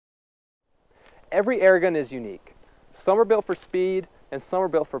Every airgun is unique. Some are built for speed and some are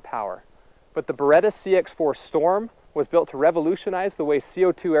built for power. But the Beretta CX4 Storm was built to revolutionize the way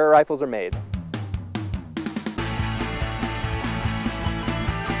CO2 air rifles are made.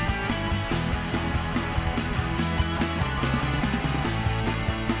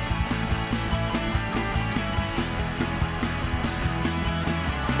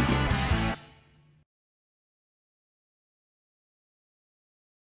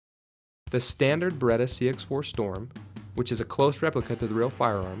 The standard Beretta CX4 Storm, which is a close replica to the real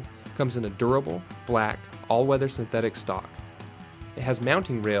firearm, comes in a durable, black, all-weather synthetic stock. It has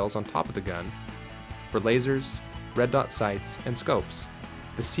mounting rails on top of the gun for lasers, red dot sights, and scopes.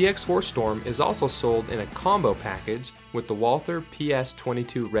 The CX4 Storm is also sold in a combo package with the Walther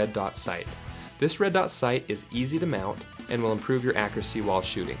PS22 red dot sight. This red dot sight is easy to mount and will improve your accuracy while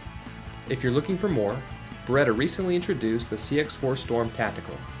shooting. If you're looking for more, Beretta recently introduced the CX4 Storm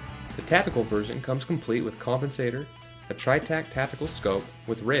Tactical. The tactical version comes complete with compensator, a tri-tac tactical scope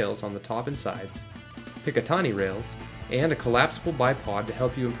with rails on the top and sides, Picatinny rails, and a collapsible bipod to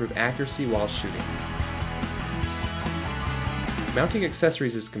help you improve accuracy while shooting. Mounting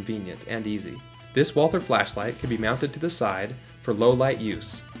accessories is convenient and easy. This Walther flashlight can be mounted to the side for low light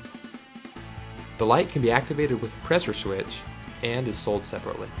use. The light can be activated with a pressure switch and is sold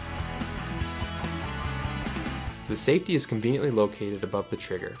separately. The safety is conveniently located above the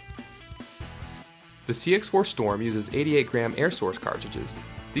trigger. The CX4 Storm uses 88-gram air source cartridges.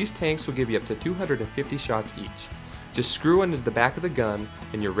 These tanks will give you up to 250 shots each. Just screw into the back of the gun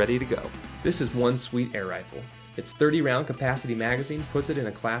and you're ready to go. This is one sweet air rifle. Its 30-round capacity magazine puts it in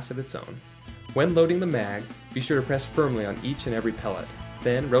a class of its own. When loading the mag, be sure to press firmly on each and every pellet.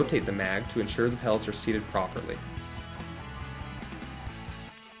 Then rotate the mag to ensure the pellets are seated properly.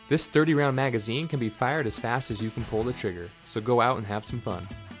 This 30-round magazine can be fired as fast as you can pull the trigger, so go out and have some fun.